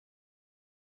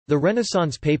The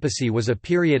Renaissance papacy was a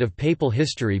period of papal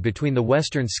history between the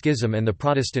Western Schism and the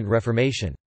Protestant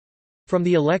Reformation. From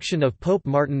the election of Pope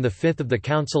Martin V of the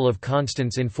Council of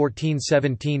Constance in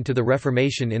 1417 to the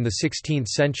Reformation in the 16th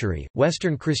century,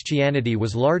 Western Christianity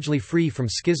was largely free from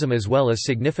schism as well as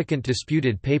significant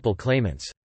disputed papal claimants.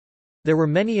 There were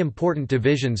many important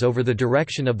divisions over the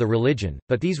direction of the religion,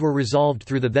 but these were resolved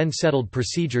through the then settled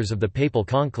procedures of the papal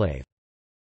conclave.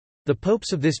 The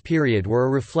popes of this period were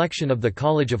a reflection of the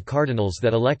College of Cardinals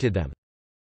that elected them.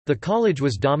 The college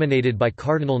was dominated by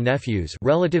cardinal nephews,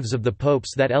 relatives of the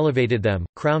popes that elevated them,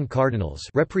 crown cardinals,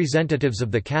 representatives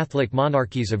of the Catholic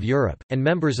monarchies of Europe, and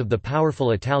members of the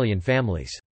powerful Italian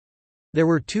families. There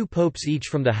were 2 popes each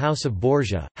from the House of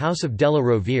Borgia, House of Della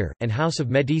Rovere, and House of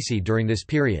Medici during this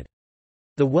period.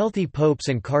 The wealthy popes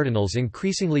and cardinals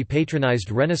increasingly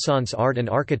patronized Renaissance art and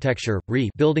architecture,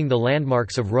 rebuilding the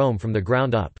landmarks of Rome from the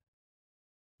ground up.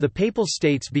 The Papal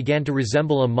States began to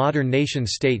resemble a modern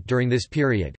nation-state during this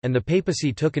period, and the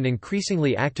papacy took an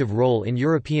increasingly active role in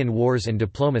European wars and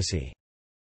diplomacy.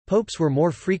 Popes were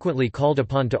more frequently called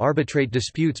upon to arbitrate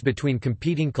disputes between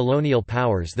competing colonial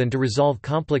powers than to resolve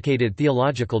complicated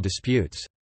theological disputes.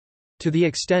 To the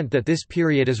extent that this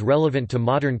period is relevant to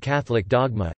modern Catholic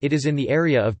dogma, it is in the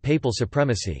area of papal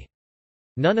supremacy.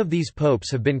 None of these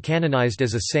popes have been canonized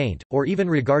as a saint, or even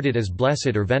regarded as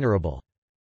blessed or venerable.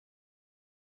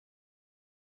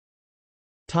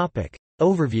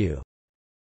 Overview.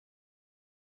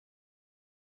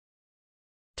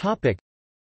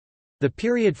 The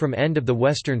period from end of the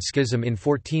Western Schism in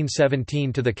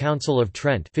 1417 to the Council of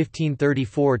Trent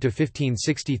 1534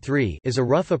 is a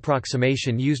rough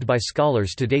approximation used by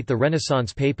scholars to date the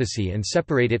Renaissance papacy and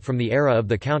separate it from the era of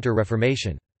the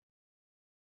Counter-Reformation.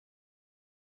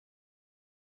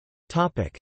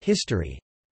 History.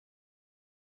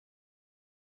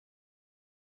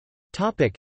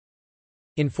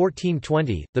 In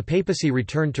 1420, the papacy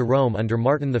returned to Rome under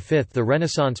Martin V. The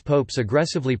Renaissance popes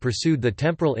aggressively pursued the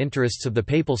temporal interests of the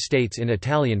Papal States in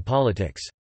Italian politics.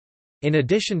 In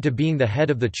addition to being the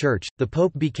head of the Church, the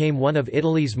Pope became one of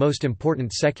Italy's most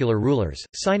important secular rulers,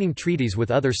 signing treaties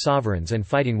with other sovereigns and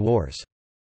fighting wars.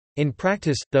 In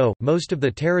practice, though, most of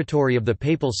the territory of the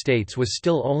Papal States was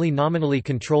still only nominally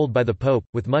controlled by the Pope,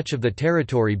 with much of the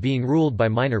territory being ruled by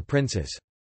minor princes.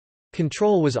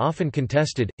 Control was often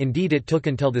contested, indeed it took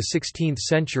until the 16th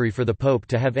century for the Pope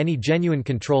to have any genuine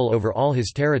control over all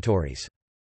his territories.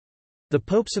 The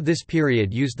popes of this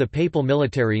period used the papal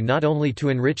military not only to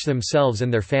enrich themselves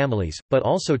and their families, but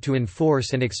also to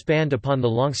enforce and expand upon the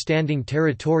long-standing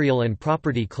territorial and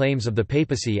property claims of the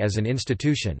papacy as an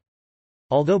institution.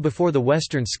 Although before the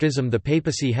Western Schism the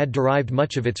papacy had derived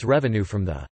much of its revenue from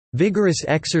the vigorous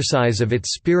exercise of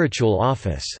its spiritual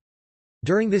office.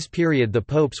 During this period the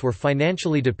popes were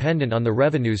financially dependent on the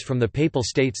revenues from the Papal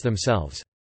States themselves.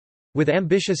 With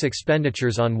ambitious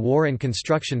expenditures on war and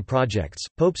construction projects,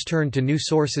 popes turned to new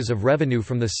sources of revenue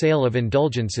from the sale of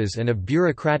indulgences and of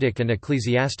bureaucratic and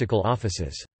ecclesiastical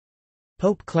offices.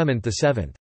 Pope Clement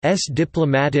VII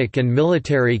diplomatic and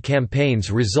military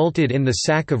campaigns resulted in the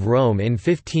sack of Rome in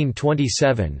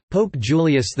 1527. Pope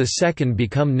Julius II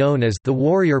became known as the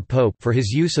Warrior Pope for his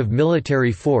use of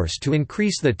military force to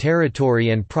increase the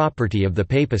territory and property of the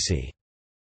papacy.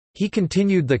 He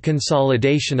continued the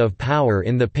consolidation of power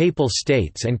in the Papal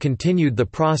States and continued the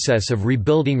process of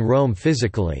rebuilding Rome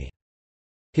physically.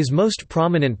 His most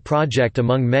prominent project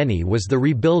among many was the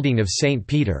rebuilding of St.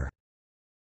 Peter's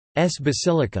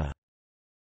Basilica.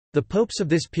 The popes of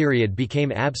this period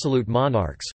became absolute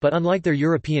monarchs, but unlike their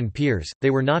European peers, they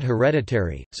were not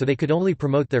hereditary, so they could only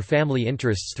promote their family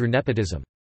interests through nepotism.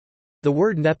 The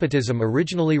word nepotism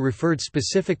originally referred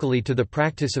specifically to the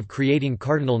practice of creating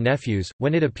cardinal nephews,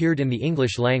 when it appeared in the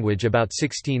English language about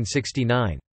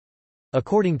 1669.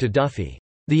 According to Duffy,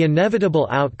 "The inevitable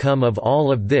outcome of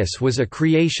all of this was a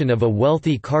creation of a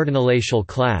wealthy cardinalatial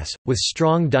class, with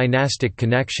strong dynastic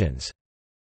connections."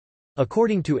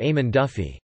 According to Eamon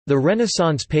Duffy, "The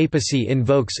Renaissance papacy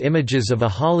invokes images of a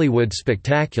Hollywood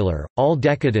spectacular, all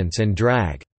decadence and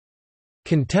drag.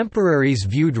 Contemporaries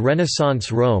viewed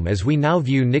Renaissance Rome as we now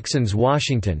view Nixon's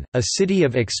Washington, a city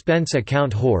of expense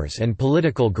account whores and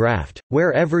political graft,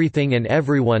 where everything and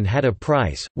everyone had a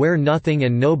price, where nothing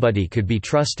and nobody could be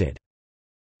trusted.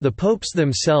 The popes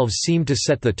themselves seemed to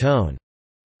set the tone."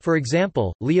 For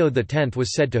example, Leo X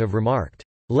was said to have remarked,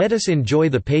 "Let us enjoy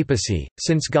the papacy,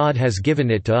 since God has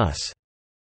given it to us."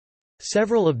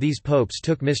 Several of these popes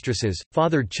took mistresses,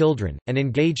 fathered children, and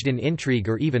engaged in intrigue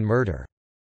or even murder.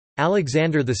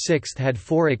 Alexander VI had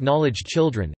 4 acknowledged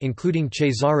children, including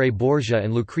Cesare Borgia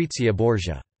and Lucrezia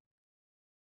Borgia.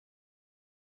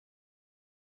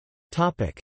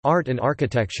 Art and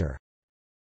architecture.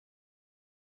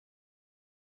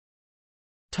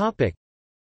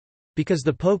 Because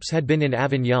the popes had been in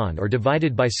Avignon or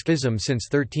divided by schism since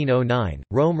 1309,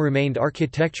 Rome remained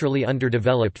architecturally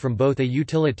underdeveloped from both a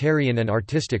utilitarian and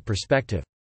artistic perspective.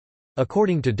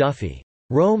 According to Duffy,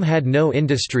 "Rome had no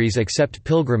industries except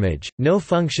pilgrimage, no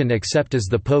function except as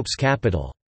the pope's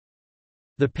capital."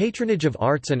 The patronage of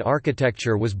arts and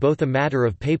architecture was both a matter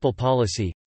of papal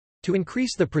policy—to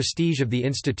increase the prestige of the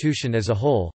institution as a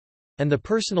whole—and the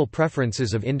personal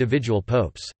preferences of individual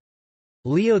popes.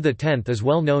 Leo X is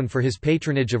well known for his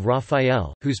patronage of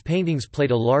Raphael, whose paintings played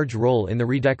a large role in the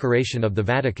redecoration of the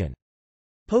Vatican.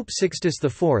 Pope Sixtus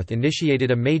IV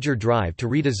initiated a major drive to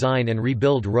redesign and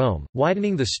rebuild Rome,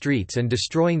 widening the streets and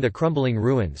destroying the crumbling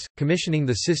ruins, commissioning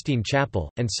the Sistine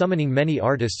Chapel, and summoning many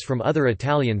artists from other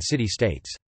Italian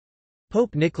city-states.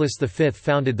 Pope Nicholas V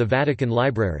founded the Vatican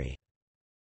Library.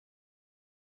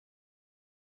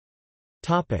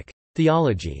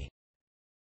 Theology.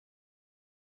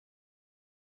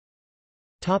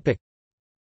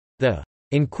 The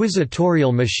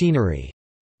inquisitorial machinery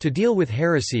to deal with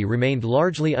heresy remained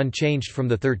largely unchanged from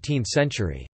the 13th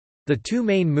century. The two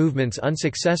main movements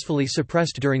unsuccessfully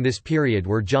suppressed during this period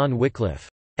were John Wycliffe's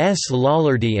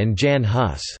Lollardy and Jan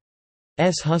Hus'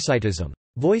 Hussitism.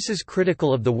 Voices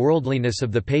critical of the worldliness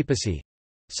of the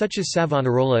papacy—such as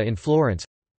Savonarola in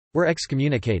Florence—were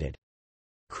excommunicated.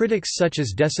 Critics such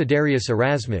as Desiderius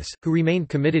Erasmus, who remained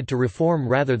committed to reform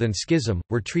rather than schism,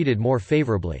 were treated more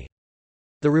favorably.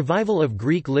 The revival of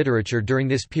Greek literature during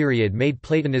this period made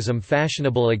Platonism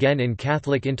fashionable again in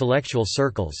Catholic intellectual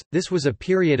circles. This was a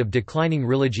period of declining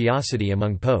religiosity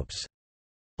among popes.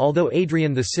 Although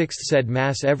Adrian VI said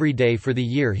Mass every day for the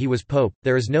year he was pope,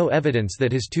 there is no evidence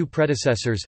that his two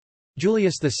predecessors,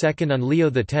 Julius II and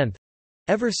Leo X,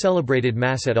 ever celebrated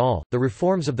Mass at all. The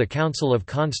reforms of the Council of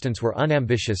Constance were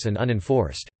unambitious and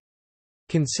unenforced.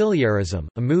 Conciliarism,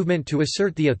 a movement to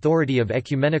assert the authority of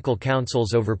ecumenical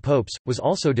councils over popes, was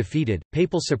also defeated.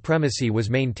 Papal supremacy was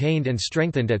maintained and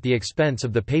strengthened at the expense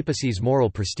of the papacy's moral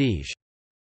prestige.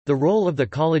 The role of the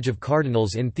College of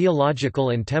Cardinals in theological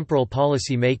and temporal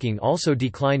policy making also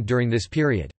declined during this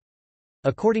period.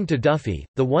 According to Duffy,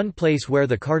 the one place where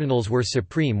the cardinals were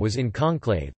supreme was in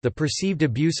conclave. The perceived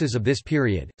abuses of this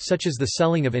period, such as the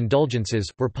selling of indulgences,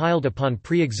 were piled upon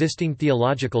pre-existing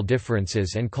theological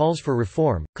differences and calls for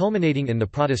reform, culminating in the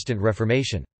Protestant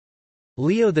Reformation.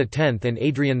 Leo X and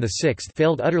Adrian VI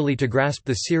failed utterly to grasp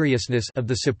the seriousness of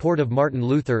the support of Martin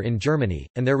Luther in Germany,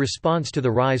 and their response to the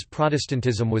rise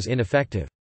Protestantism was ineffective.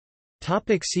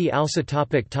 See also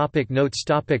Notes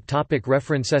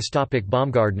References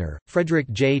Baumgardner, Frederick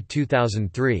J.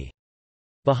 2003.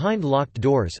 Behind Locked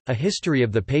Doors, A History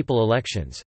of the Papal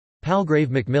Elections. Palgrave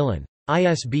Macmillan.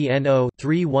 ISBN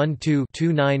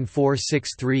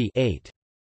 0-312-29463-8.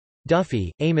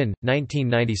 Duffy, Eamon,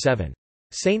 1997.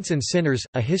 Saints and Sinners,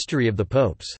 A History of the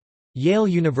Popes. Yale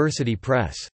University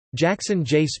Press. Jackson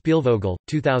J. Spielvogel,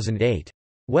 2008.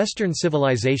 Western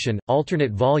Civilization,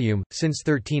 alternate volume, since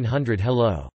 1300.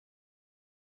 Hello.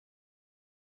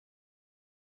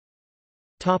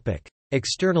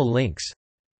 External links.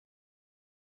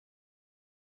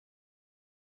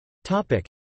 The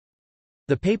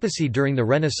Papacy during the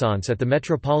Renaissance at the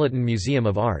Metropolitan Museum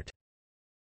of Art.